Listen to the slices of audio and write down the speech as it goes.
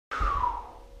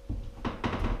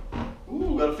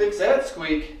gotta fix that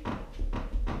squeak.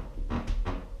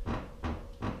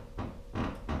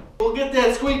 We'll get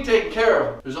that squeak taken care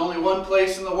of. There's only one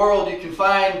place in the world you can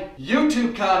find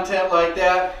YouTube content like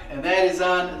that, and that is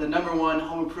on the #1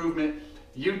 home improvement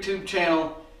YouTube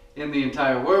channel in the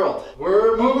entire world.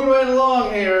 We're moving right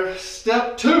along here.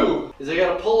 Step 2 is I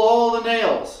gotta pull all the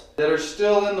nails that are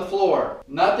still in the floor.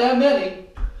 Not that many.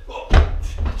 Oh,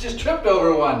 just tripped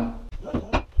over one.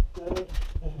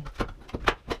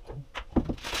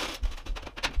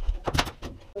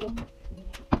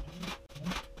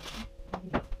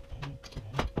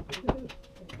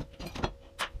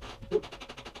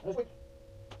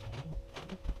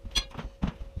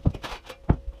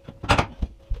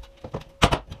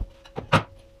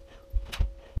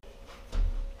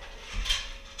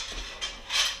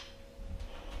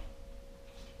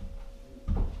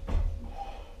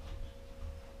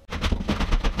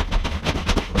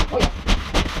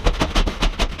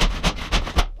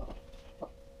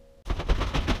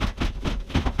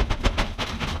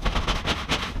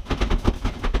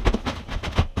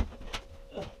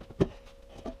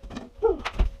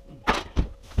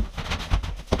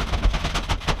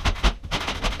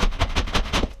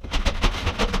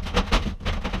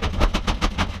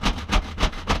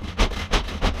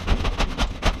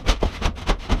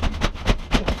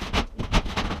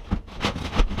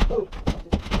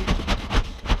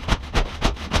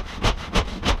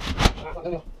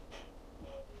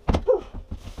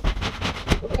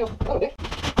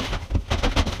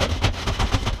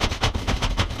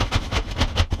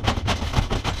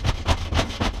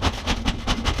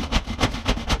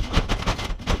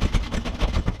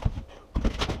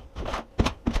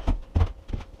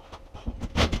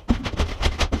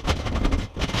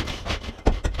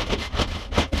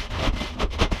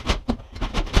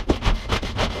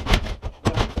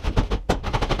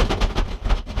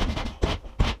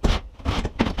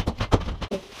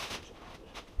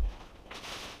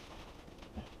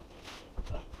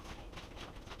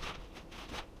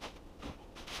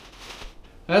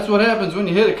 That's what happens when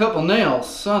you hit a couple nails.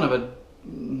 Son of a...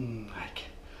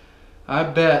 I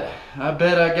bet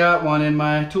I got one in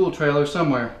my tool trailer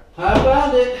somewhere. I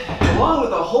found it, along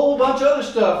with a whole bunch of other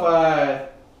stuff I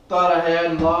thought I had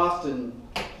and lost, and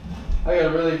I gotta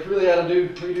really had to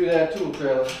redo that tool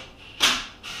trailer.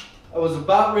 I was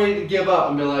about ready to give up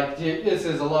and be like, this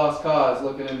is a lost cause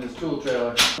looking in this tool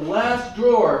trailer. The last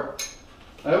drawer,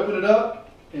 I opened it up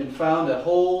and found a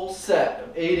whole set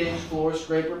of 8-inch floor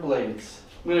scraper blades.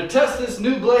 I'm going to test this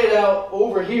new blade out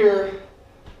over here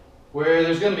where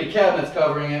there's going to be cabinets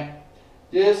covering it,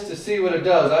 just to see what it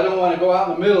does. I don't want to go out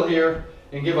in the middle here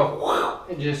and give a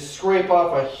whoosh and just scrape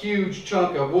off a huge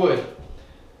chunk of wood.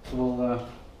 So we'll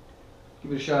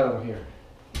give it a shot over here.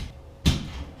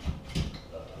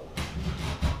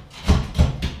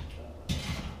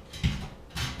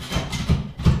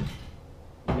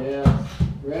 Yeah,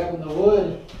 grabbing the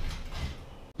wood.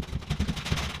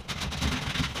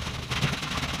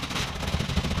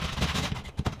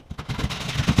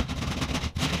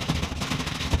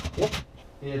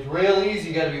 It's real easy,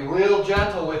 you got to be real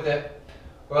gentle with it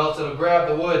or else it'll grab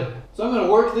the wood. So I'm going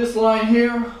to work this line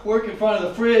here, work in front of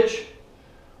the fridge,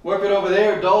 work it over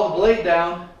there, dull the blade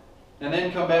down, and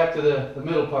then come back to the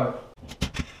middle part.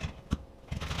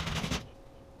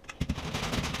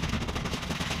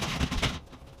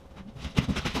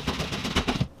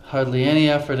 Hardly any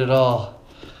effort at all.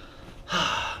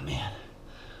 Man,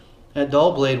 that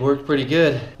dull blade worked pretty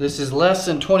good. This is less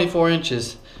than 24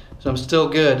 inches, so I'm still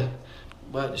good.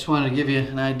 But I just wanted to give you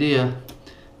an idea.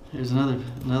 Here's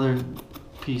another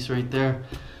piece right there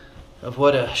of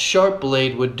what a sharp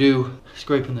blade would do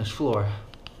scraping this floor.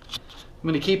 I'm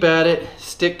going to keep at it,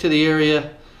 stick to the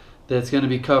area that's going to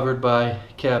be covered by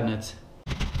cabinets.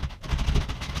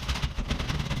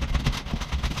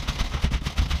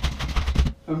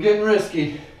 I'm getting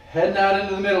risky, heading out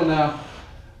into the middle now.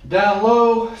 Down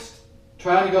low,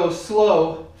 trying to go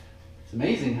slow. It's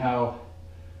amazing how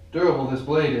durable this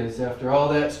blade is. After all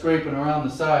that scraping around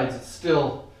the sides, it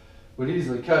still would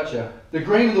easily cut you. The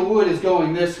grain of the wood is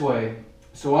going this way,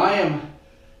 so I am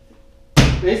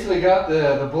basically got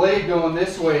the blade going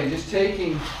this way and just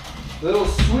taking little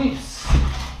sweeps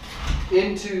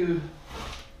into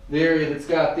the area that's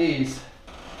got these,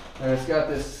 or it's got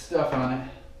this stuff on it.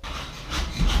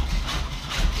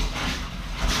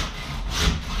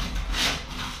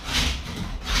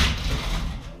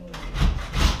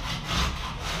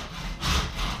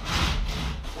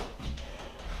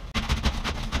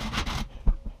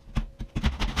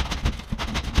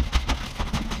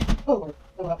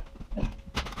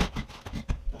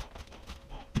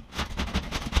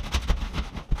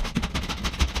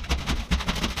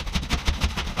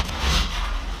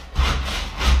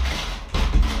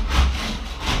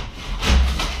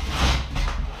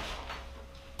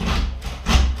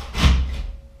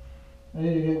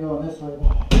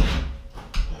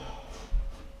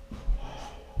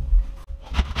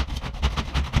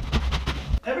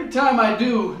 time I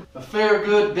do a fair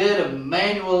good bit of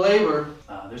manual labor,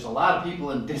 there's a lot of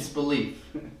people in disbelief.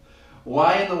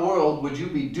 Why in the world would you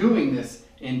be doing this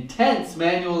intense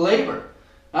manual labor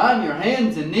on your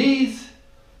hands and knees?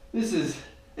 This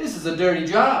is a dirty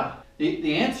job.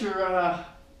 The answer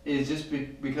is just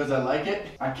because I like it.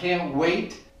 I can't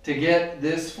wait to get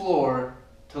this floor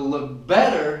to look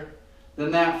better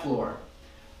than that floor.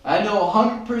 I know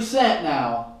 100%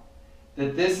 now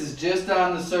that this is just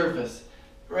on the surface.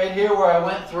 Right here where I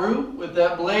went through with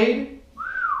that blade,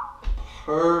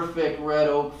 perfect red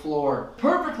oak floor.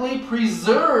 Perfectly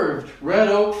preserved red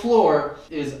oak floor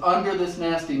is under this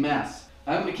nasty mess.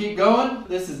 I'm going to keep going.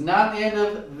 This is not the end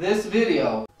of this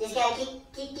video. Just gotta keep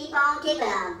on keeping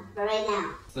on for right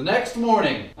now. The next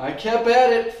morning, I kept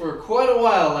at it for quite a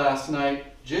while last night,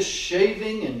 just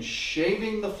shaving and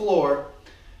shaving the floor.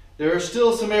 There are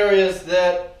still some areas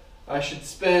that I should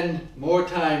spend more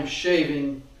time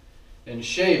shaving and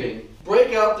shaving.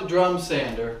 Break out the drum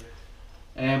sander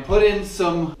and put in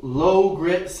some low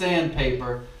grit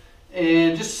sandpaper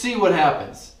and just see what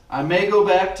happens. I may go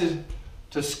back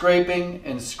to scraping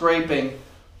and scraping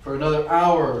for another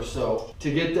hour or so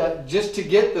to get that, just to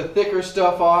get the thicker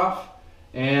stuff off,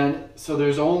 and so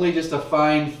there's only just a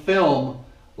fine film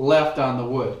left on the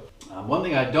wood. One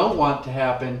thing I don't want to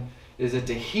happen is it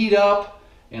to heat up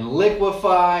and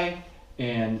liquefy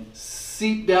and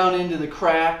seep down into the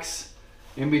cracks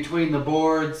in between the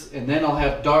boards, and then I'll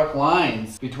have dark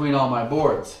lines between all my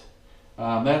boards.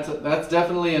 That's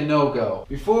definitely a no-go.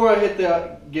 Before I get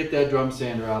that drum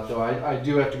sander out though, I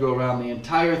do have to go around the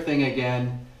entire thing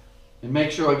again and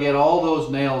make sure I get all those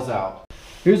nails out.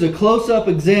 Here's a close-up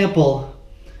example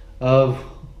of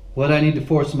what I need to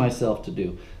force myself to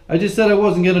do. I just said I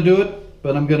wasn't going to do it,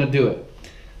 but I'm going to do it.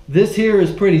 This here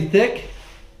is pretty thick.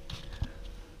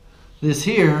 This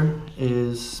here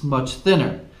is much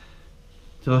thinner.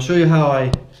 So I'll show you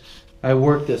how I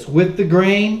work this with the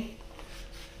grain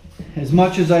as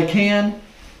much as I can.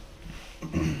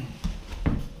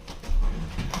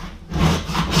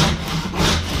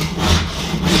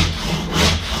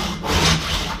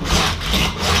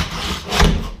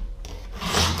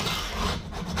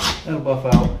 That'll buff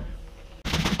out.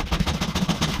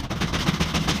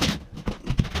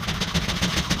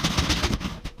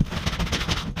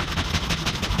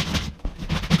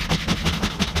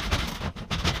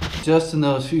 Just in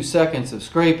those few seconds of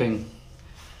scraping,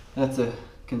 that's a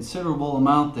considerable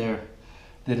amount there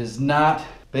that is not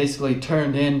basically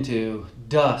turned into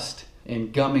dust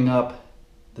and gumming up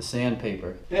the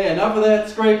sandpaper. Okay, enough of that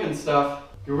scraping stuff.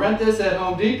 You rent this at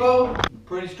Home Depot.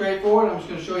 Pretty straightforward. I'm just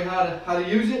going to show you how to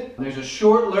use it. There's a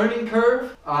short learning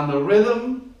curve on the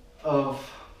rhythm of,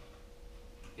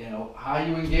 you know, how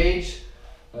you engage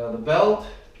the belt,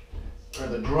 or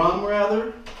the drum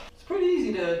rather. It's pretty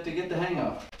easy to get the hang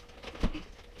of.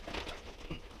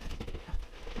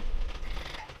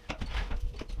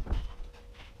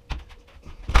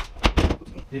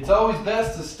 It's always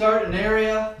best to start an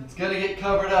area that's going to get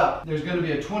covered up. There's going to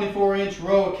be a 24-inch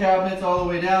row of cabinets all the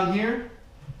way down here.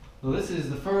 So this is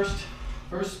the first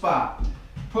spot.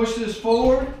 Push this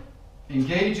forward,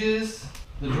 engages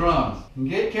the drum. And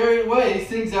get carried away, these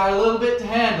things are a little bit to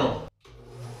handle.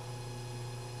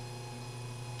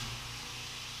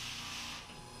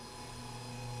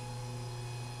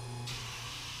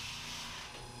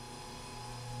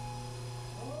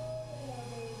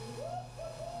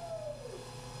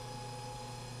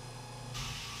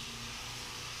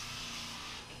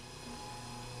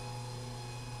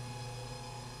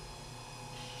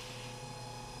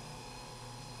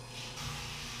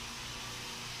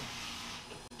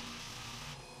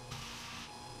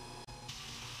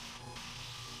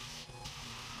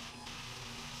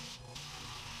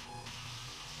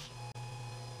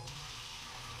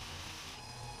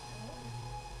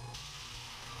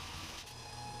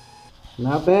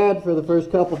 Not bad for the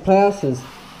first couple passes.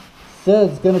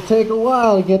 Said it's going to take a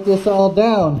while to get this all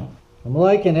down. I'm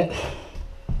liking it.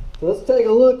 So let's take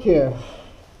a look here.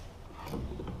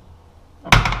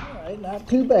 Alright, not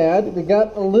too bad. We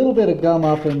got a little bit of gum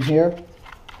up in here,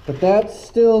 but that's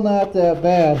still not that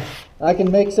bad. I can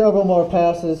make several more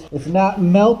passes. It's not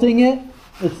melting it.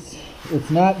 It's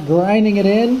not grinding it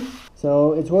in.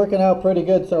 So it's working out pretty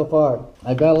good so far.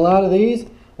 I've got a lot of these,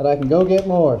 and I can go get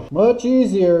more. Much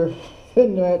easier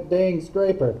than that dang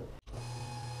scraper.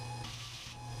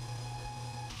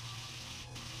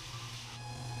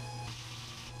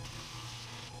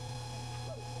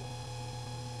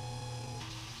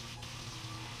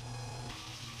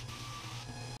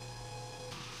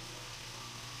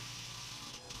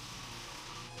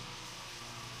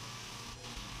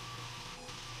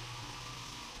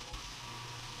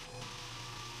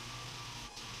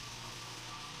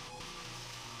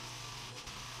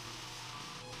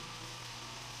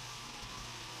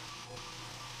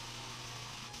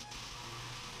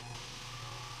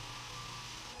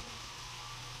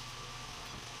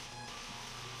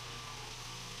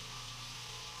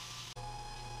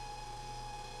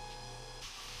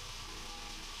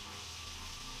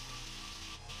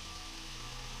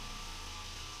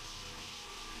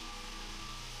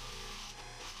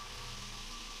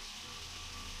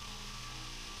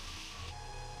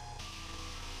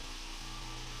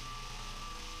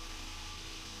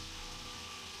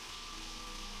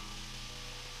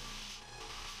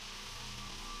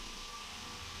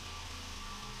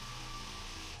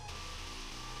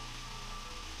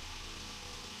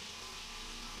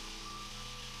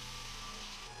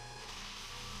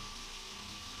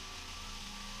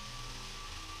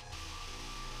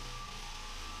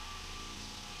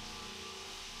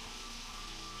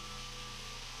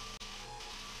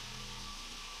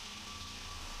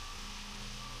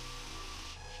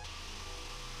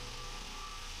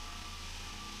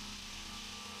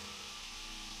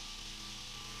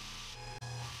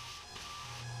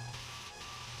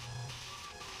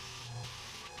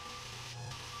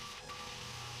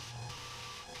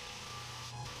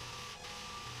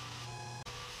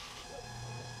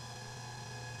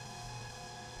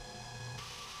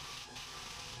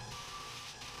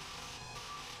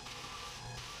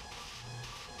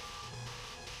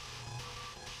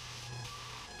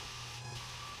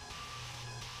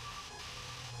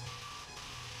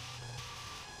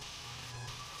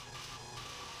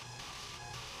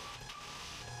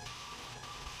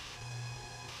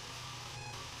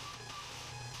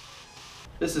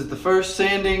 This is the first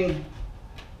sanding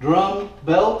drum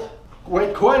belt.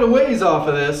 Went quite a ways off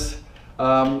of this.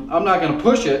 I'm not going to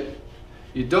push it.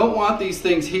 You don't want these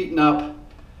things heating up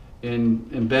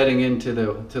and embedding into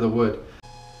the wood.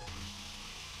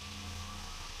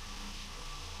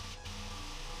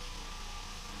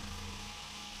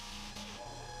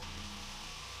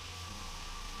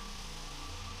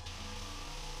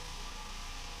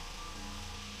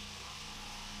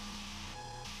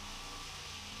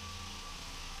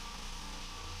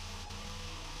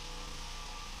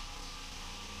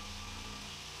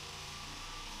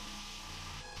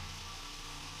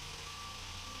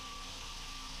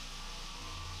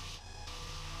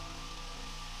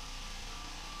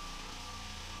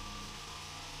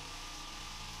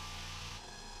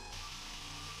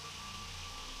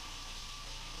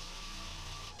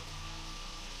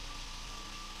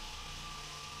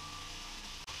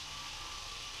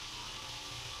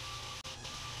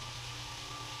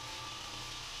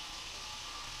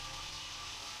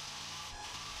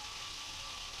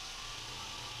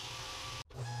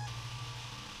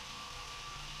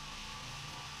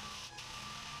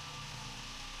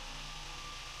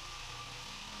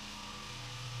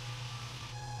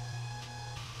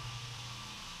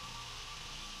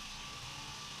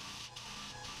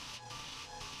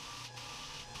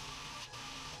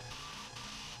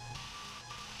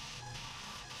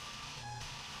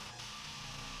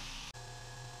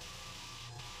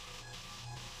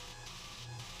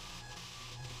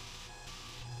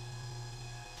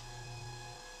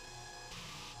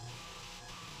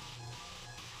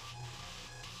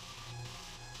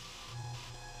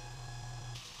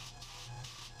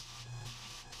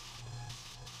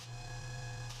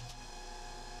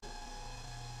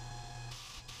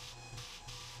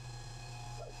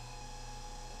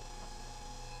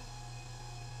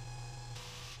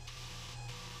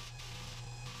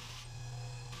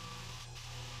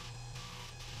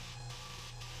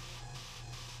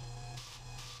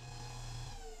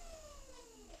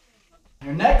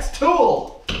 Your next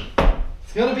tool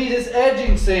is going to be this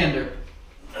edging sander.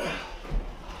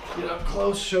 Get up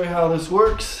close, show you how this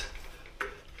works.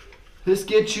 This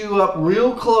gets you up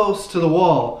real close to the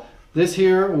wall. This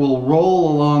here will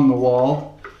roll along the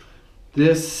wall.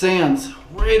 This sands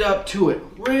right up to it,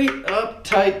 right up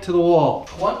tight to the wall.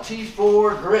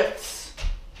 24 grits.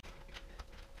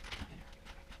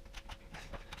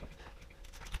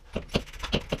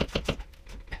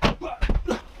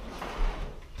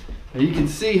 Now you can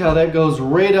see how that goes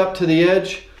right up to the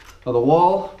edge of the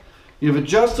wall. You have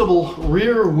adjustable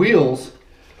rear wheels.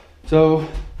 So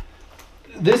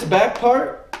this back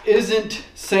part isn't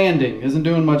sanding, isn't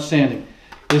doing much sanding.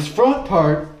 This front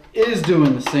part is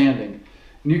doing the sanding.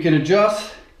 And you can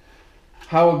adjust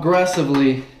how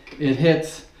aggressively it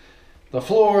hits the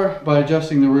floor by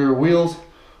adjusting the rear wheels.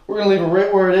 We're going to leave it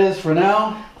right where it is for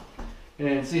now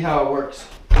and see how it works.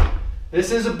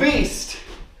 This is a beast.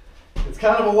 It's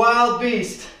kind of a wild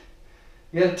beast.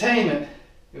 You gotta tame it.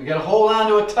 You gotta hold on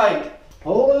to it tight.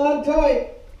 Hold on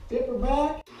tight. Tip her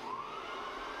back.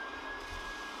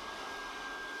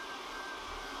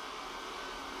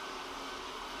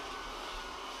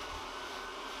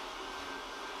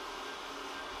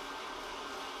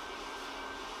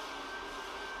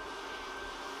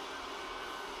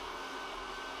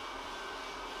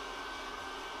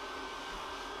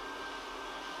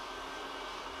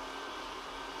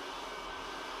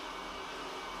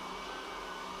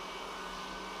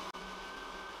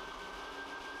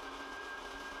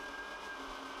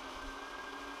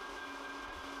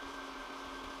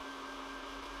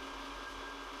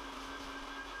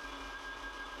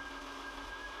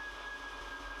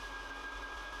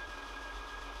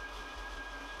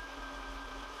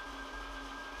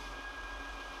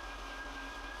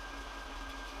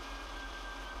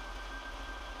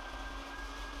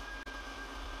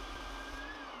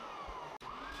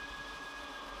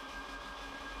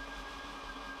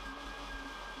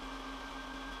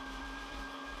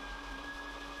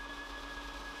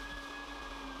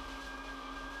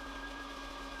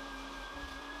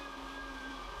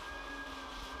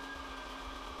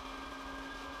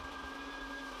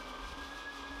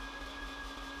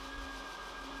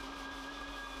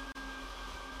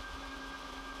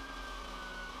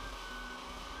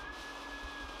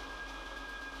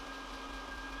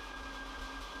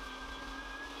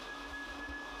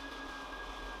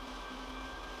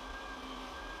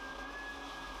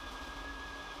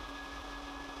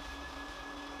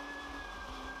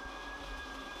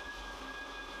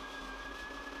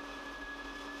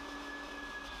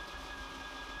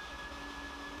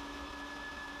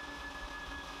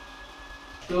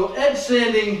 So edge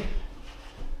sanding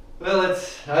Well,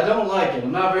 I don't like it.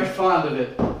 I'm not very fond of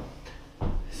it.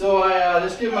 So I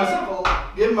just give myself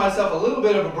a little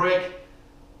bit of a break.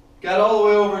 Got all the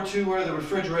way over to where the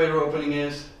refrigerator opening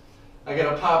is. I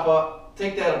gotta pop up,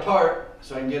 take that apart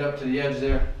so I can get up to the edge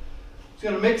there. Just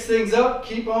gonna mix things up,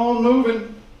 keep on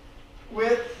moving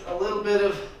with a little bit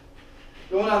of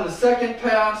going on the second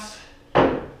pass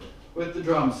with the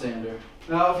drum sander.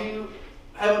 Now, if you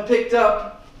haven't picked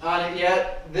up on it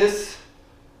yet, this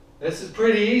is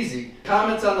pretty easy.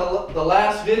 Comments on the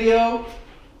last video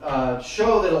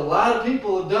show that a lot of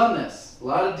people have done this. A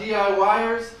lot of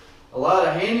DIYers, a lot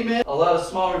of handymen, a lot of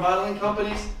small remodeling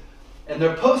companies, and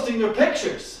they're posting their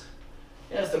pictures.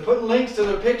 Yes, they're putting links to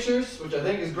their pictures, which I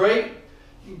think is great.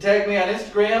 You can tag me on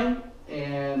Instagram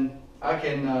and I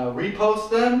can repost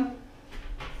them.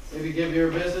 Maybe give your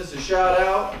business a shout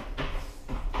out.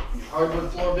 Your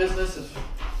hardwood floor business, if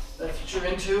that's what you're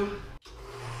into.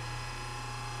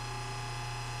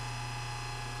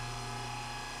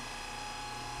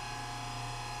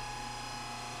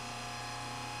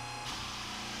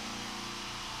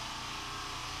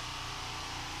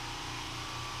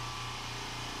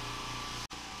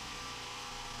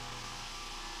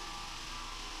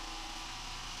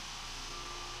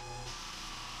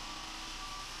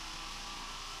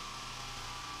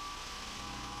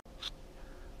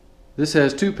 This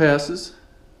has 2 passes.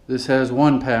 This has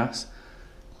 1 pass.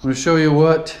 I'm going to show you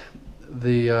what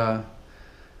the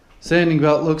sanding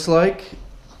belt looks like.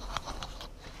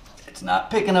 It's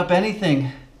not picking up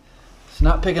anything. It's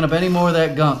not picking up any more of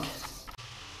that gunk.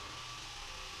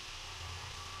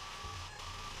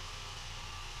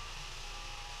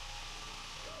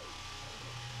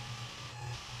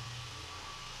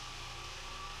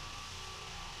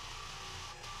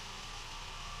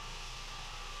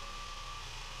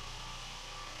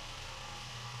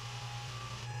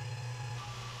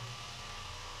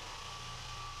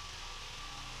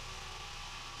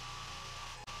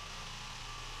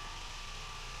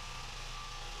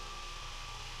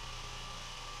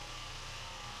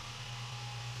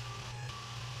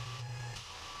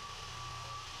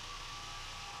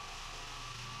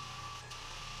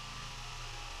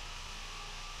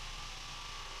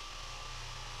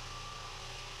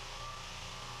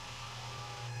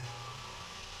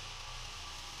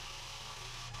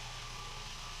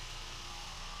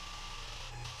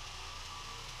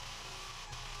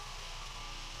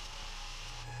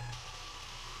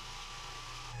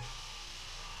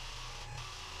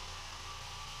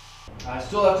 I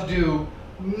still have to do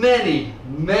many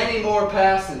more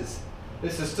passes.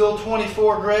 This is still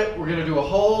 24 grit. We're going to do a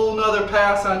whole nother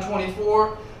pass on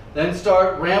 24, then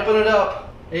start ramping it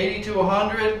up 80 to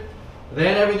 100.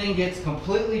 Then everything gets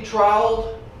completely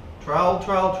troweled. I got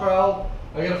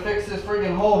to fix this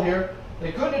friggin' hole here.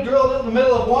 They couldn't have drilled it in the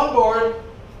middle of one board.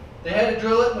 They had to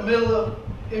drill it in the middle of,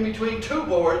 in between 2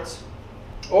 boards.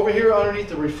 Over here underneath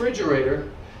the refrigerator,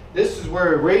 this is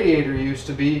where a radiator used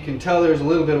to be. You can tell there's a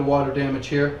little bit of water damage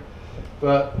here,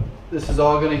 but this is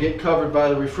all going to get covered by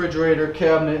the refrigerator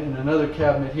cabinet and another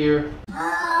cabinet here.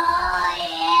 Oh,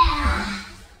 yeah.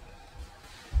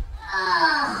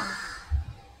 Oh.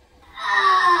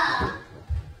 Oh.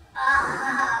 Oh.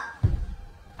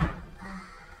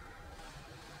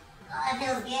 Oh, it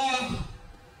feels good.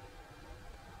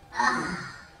 Oh.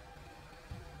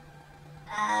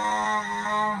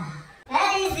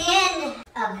 That is the end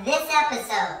of this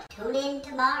episode. Tune in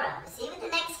tomorrow to see what the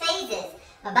next phase is.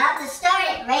 I'm about to start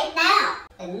it right now.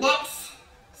 The next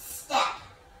step.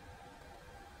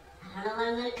 I don't know what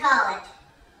I'm going to call it.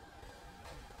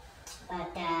 But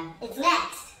it's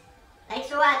next. Thanks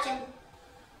for watching.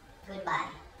 Goodbye.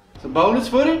 Some bonus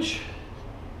footage.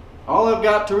 All I've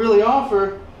got to really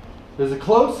offer is a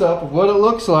close-up of what it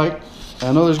looks like.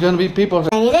 I know there's going to be people.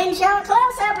 And you didn't show a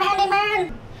close-up,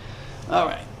 Handyman. All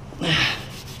right.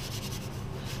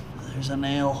 There's a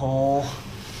nail hole.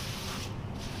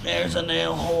 There's a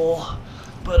nail hole.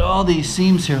 But all these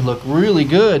seams here look really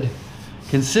good,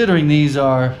 considering these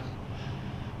are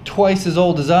twice as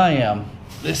old as I am.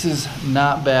 This is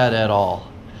not bad at all.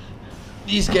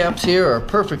 These gaps here are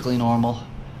perfectly normal.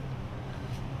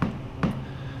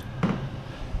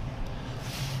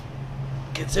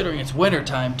 Considering it's winter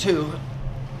time too.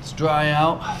 It's dry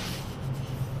out.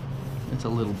 It's a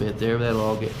little bit there, that'll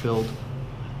all get filled.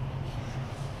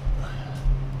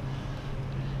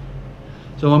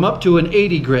 So I'm up to an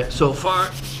 80 grit so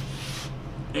far.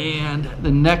 And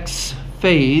the next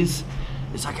phase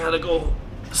is I gotta go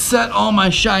set all my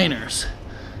shiners.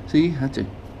 See, that's it.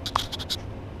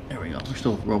 There we go,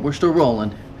 we're still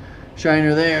rolling.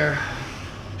 Shiner there,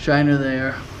 shiner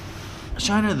there,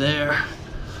 shiner there,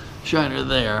 shiner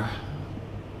there.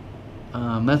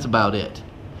 That's about it.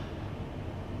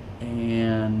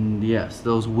 And yes,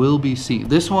 those will be seen.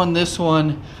 This one,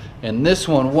 and this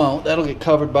one won't. That'll get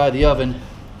covered by the oven.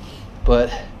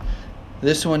 But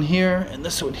this one here and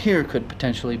this one here could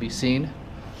potentially be seen.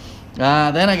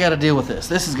 Then I got to deal with this.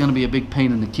 This is going to be a big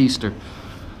pain in the keister.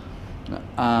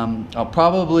 I'll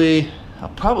probably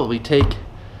take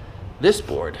this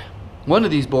board, one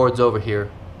of these boards over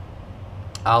here,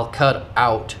 I'll cut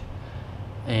out,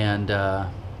 and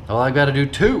well, I've got to do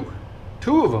two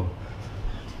of them.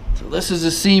 So this is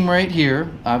a seam right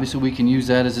here. Obviously we can use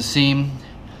that as a seam,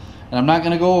 and I'm not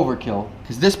going to go overkill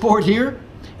because this board here,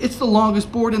 it's the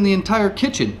longest board in the entire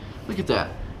kitchen. Look at that.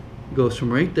 It goes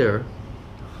from right there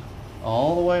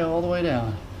all the way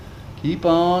down. Keep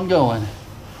on going.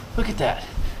 Look at that.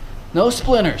 No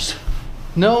splinters.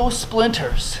 No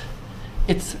splinters.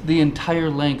 It's the entire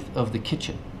length of the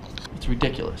kitchen. It's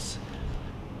ridiculous.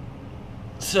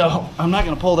 So I'm not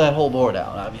going to pull that whole board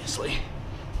out, obviously.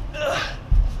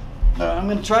 I'm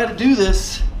going to try to do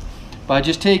this by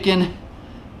just taking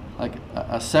like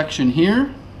a section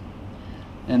here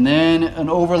and then an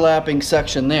overlapping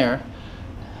section there.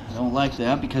 I don't like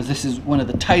that because this is one of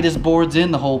the tightest boards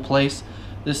in the whole place.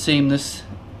 This seam's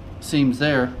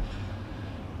there.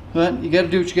 But you got to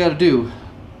do what you got to do,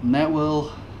 and that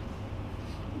will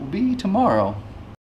be tomorrow.